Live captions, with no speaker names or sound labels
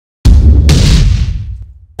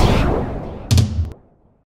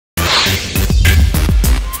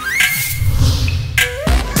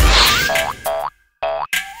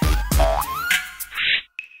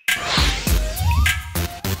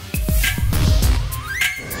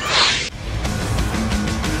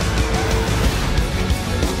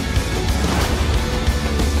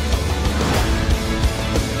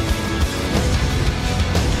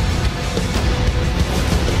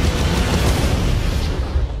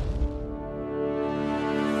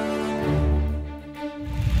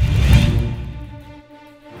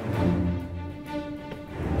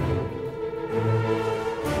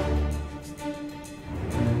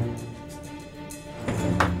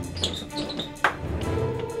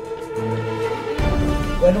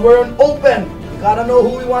and we're on open. We gotta know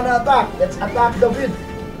who we wanna attack. Let's attack David.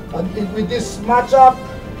 With this matchup,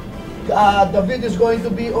 David is going to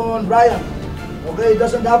be on Ryan. Okay, it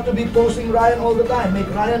doesn't have to be posing Ryan all the time. Make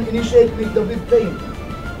Ryan initiate, make David play him.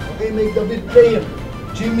 Okay, make David play him.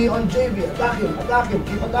 Jimmy on JV, attack him,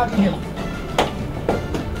 keep attacking him.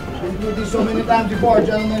 We've been through this so many times before,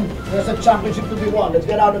 gentlemen. There's a championship to be won. Let's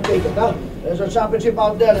get out and take it, huh? There's a championship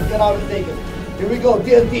out there. Let's get out and take it. Here we go,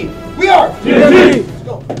 TNT. We are TNT! Let's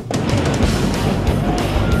go.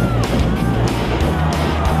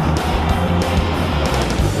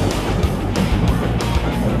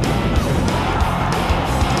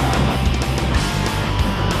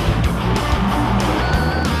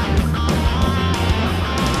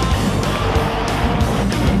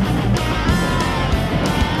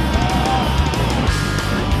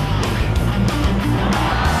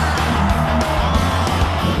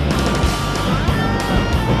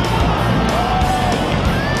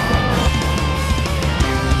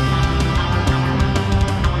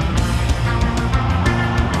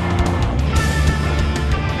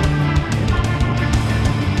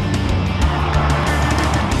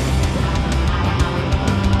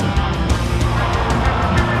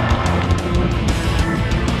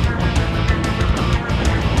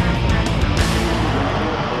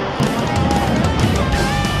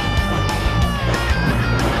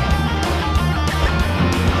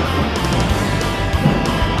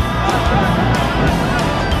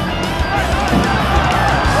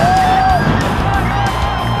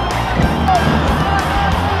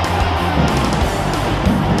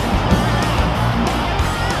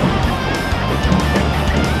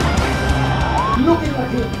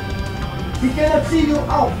 He cannot see you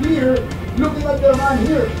out here, looking at your man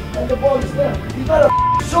here, and the ball is there. You gotta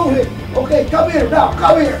show him. Okay, come here now,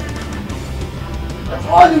 come here. That's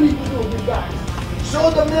all you need to do, you guys. Show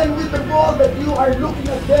the men with the ball that you are looking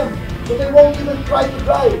at them, so they won't even try to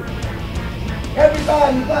drive. Every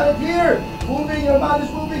time you got it here, moving, your man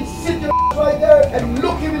is moving, sit your right there and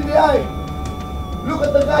look him in the eye. Look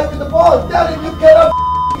at the guy with the ball, tell him you cannot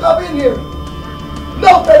come in here.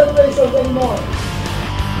 No penetrations anymore.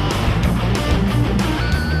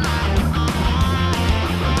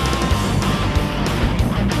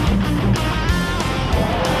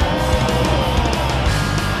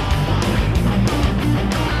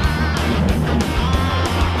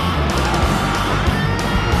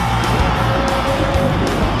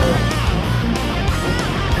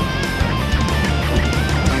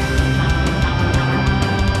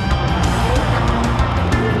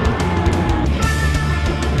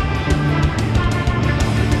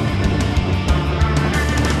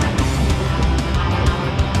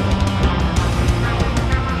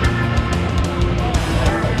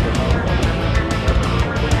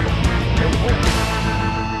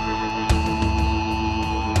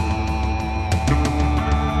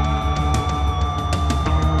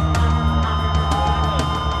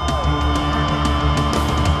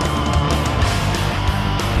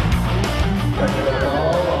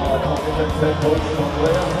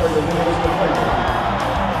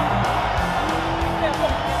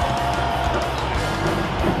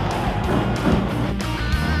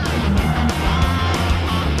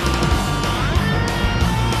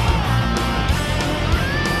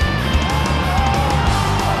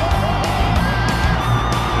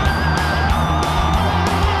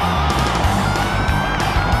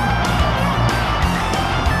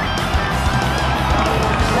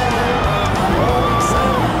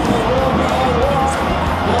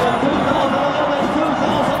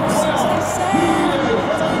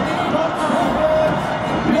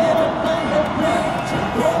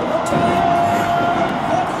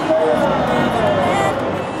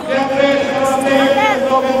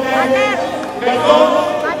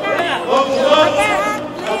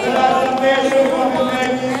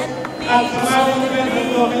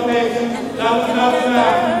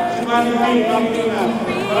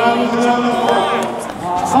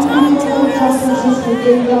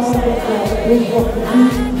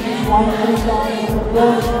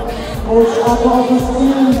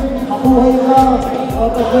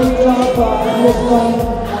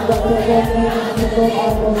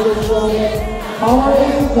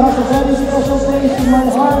 POWERADE has a very special place in my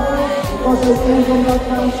heart because I came from that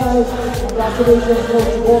franchise. Congratulations,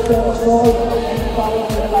 Coach Walter as well.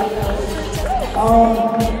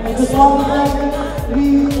 I just want to thank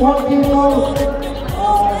 3 more people,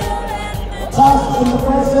 past and the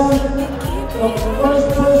present. The first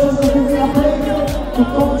person to give me a break to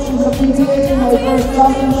coach in the PTA, my first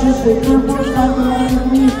championship with Tropang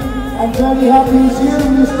 1993. I'm very happy he's here,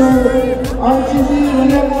 Mr. RGB,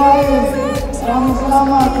 Ryan.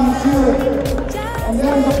 Salamat, he's here. And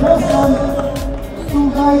then the person, two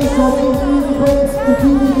guys who have been really great to be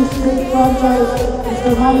in this great franchise,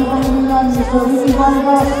 Mr. Manny Pangilinan, Mr. Ricky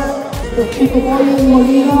Vargas, Mr. Chico Boy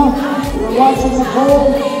Molina. You're watching at home.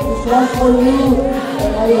 This one's for you,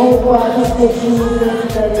 and I hope this makes you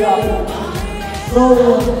very happy. So,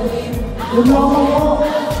 yung naman po,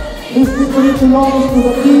 this victory belongs to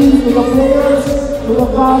the team, to the players, to the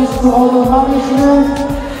fans, to our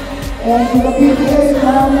management, and to the PTA.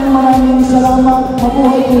 Maraming salamat.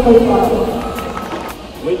 Mabuhay po kayo pa.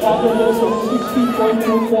 With averages of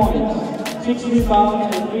 60.2 points, 6 rebounds,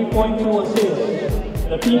 and 3.2 assists,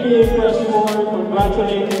 the PTA Press Board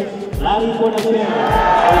congratulates Larry Bonacera,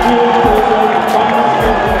 a year person and finals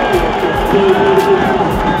MVP.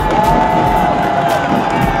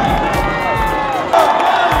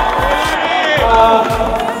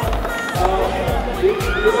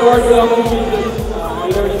 This award belongs to Jesus. I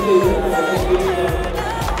already said it. I just believe that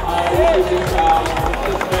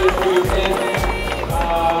this very great and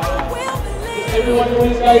every one of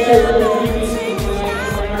these guys are MVPs tonight.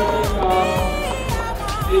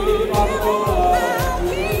 They made it possible.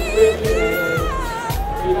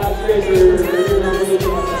 You're not great. You're not really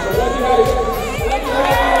good. I love you guys.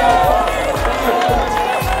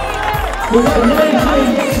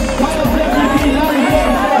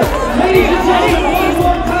 Ladies and gentlemen, one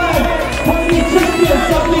more time, for the champions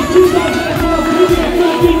of the 2012 PBA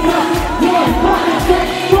Philippine Cup, your pocket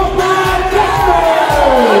POWERADE!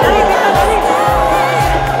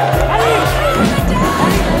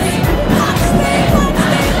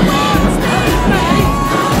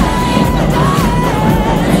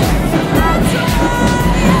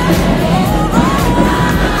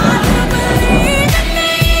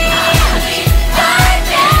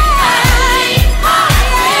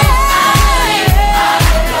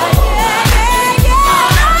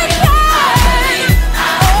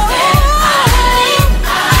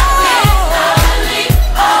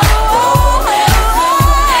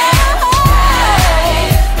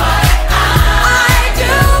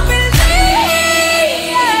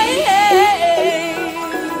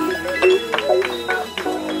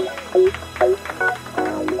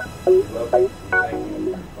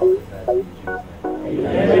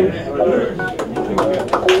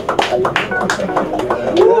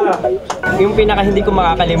 Yung pinaka hindi ko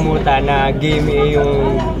makakalimutan na game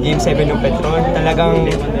yung Game 7 ng Petron. Talagang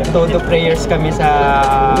todo prayers kami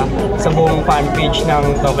sa buong fan page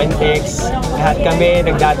ng Token Text. Lahat kami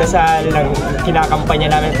nagdadasal,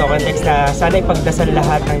 kinakampanya namin ng Token Text na sana ipagdasal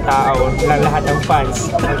lahat ng tao, lahat ng fans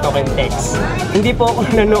ng Token Text. Hindi po ako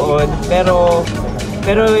nanood, pero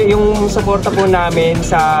yung suporta po namin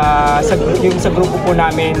sa grupo po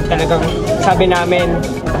namin, talagang sabi namin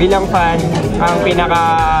bilang fan, ang pinaka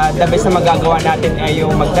the best na magagawa natin ay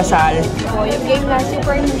yung magdasal. So, yung game na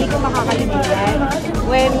super hindi ko makakalimutan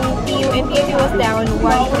when TUNTV was down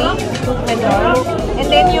 1-3 to Petron. And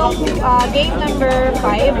then yung game number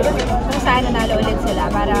 5, kung saan nanalo ulit sila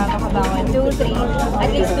para makabangon 2-3, at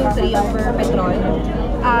least 2-3 over Petron.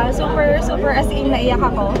 Super as in naiyak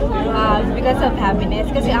ako because of happiness.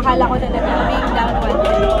 Kasi akala ko talaga being down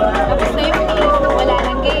 1-3. Tapos na yung team, wala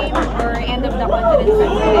ng game or end of the conference.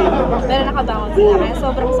 Pero nakabangon sila. Kaya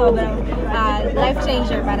sobrang life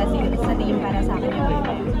changer para sa team, para sa akin yung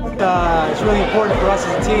game. It's really important for us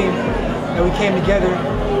as a team that we came together,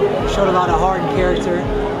 showed a lot of heart and character,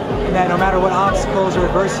 and that no matter what obstacles or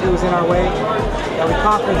adversity was in our way, that we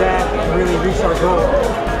conquered that and really reached our goal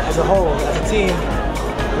as a whole, as a team,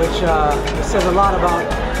 which says a lot about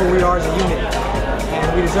who we are as a unit, and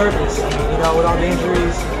we deserve this. You know, with all the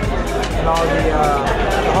injuries and all the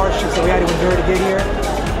hardships that we had to endure to get here,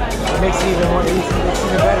 it makes it even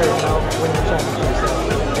better, you know, winning the championship. So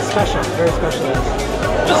it's special, very special.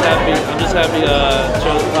 I'm just happy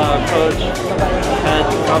coach had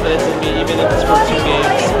confidence in me even in his first 2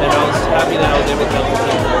 games, and I was happy that I was able to help the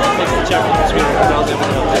team fix the championship spirit because I was able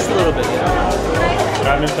to help just a little bit, you know.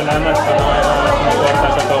 Maraming salamat sa mga sumuporta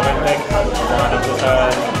sa Token Text, mga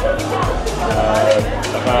nagsusal.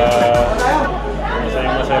 Saka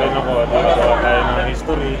masaya rin ako at nakagawa tayo ng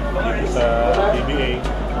history dito sa PBA.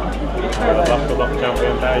 Back-to-back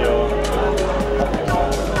champion tayo.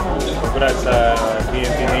 Congrats sa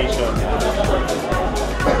TNT Nation.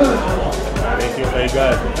 Thank you kay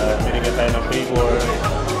God. Binigyan tayo ng favor.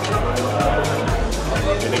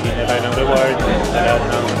 Binigyan niya tayo ng reward sa lahat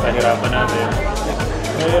ng kahirapan natin.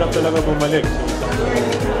 Mahirap talaga bumalik.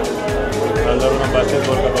 Nalaro ng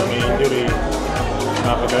basketball kapag may injury.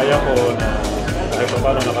 Nakakagaya ko na kahit pa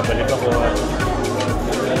paano nakabalik ako.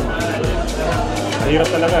 Mahirap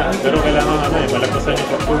talaga, pero kailangan malagpasan yung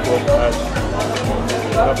pagsubok at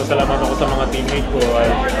papasalamat ako sa mga teammate ko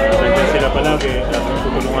at nandiyan sila palagi at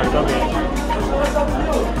tutulungan kami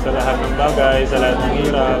sa lahat ng bagay, sa lahat ng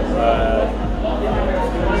hirap at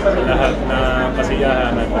sa lahat ng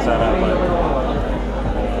kasiyahan at kasarapan.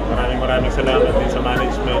 Maraming salamat din sa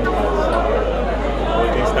management at sa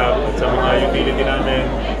coaching staff at sa mga utility namin,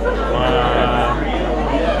 mga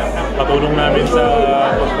patulong namin sa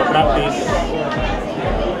practice.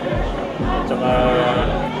 Tsaka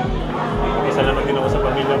salamat din ako sa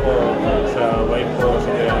pamilya ko, sa wife ko, si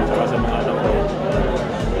Dayan, tsaka sa mga anak ko.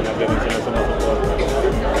 Ganun sila sumasuport.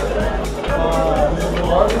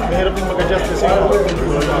 Mahirap din mag-adjust kasi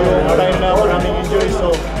time na maraming injuries,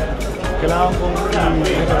 so kailangan kong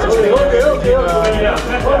i-sustain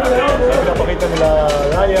pinapakita nila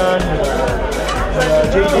Ryan, nila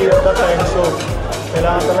JD at that time, so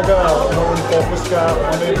kailangan talaga focus ka kung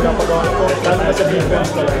ano yung pinapagawa ko, lalo na sa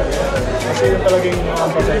defense talaga. Kasi yun talagang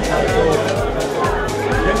emphasis na. So,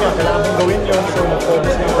 yun nga, kailangan kong gawin yun. So,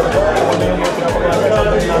 mag-focus na talaga kung ano yung pinapagawa ko. Sabi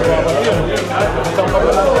na ginagawa ko na yun. Isang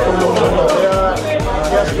pagkala, tulong mo.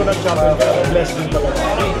 Kaya siguro nag-champion ka, blessed din talaga.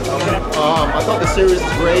 I thought the series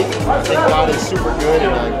was great. I think God is super good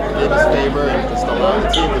and gave us favor and just allowed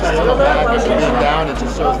the team to just come back after being down. It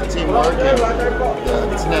just shows the teamwork and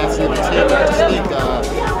the tenacity of the team. I just think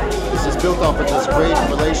it's just built off of just great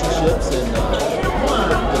relationships and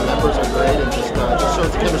the members are great and just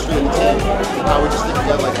shows the chemistry of the team and how we just stick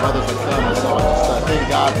together like brothers and family. So I just thank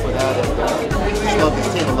God for that and just love this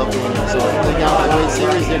team and love doing it. So thank God for the great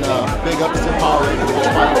series and big ups to POWERADE for this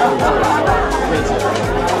fight for the series. Great series.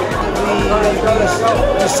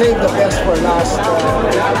 We saved the best for last. I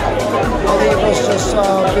think it was just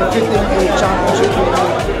befitting a championship game.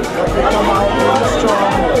 We come out really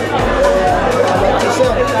strong. Like you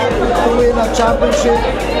said, to win a championship,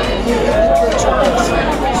 it takes your best.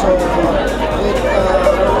 So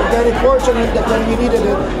we're very fortunate that when we needed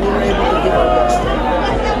it, we were able to give our best.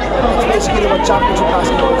 That's basically what championship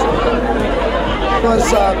basketball is.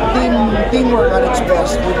 Because teamwork at its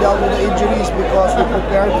best. We dealt with the injuries because we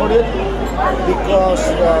prepared for it, because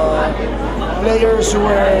the players who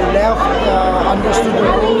were left understood the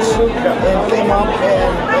rules and came up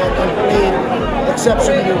and played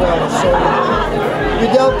exceptionally well. So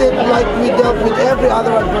we dealt it like we dealt with every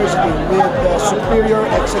other adversity, with a superior,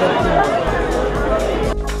 excellent team.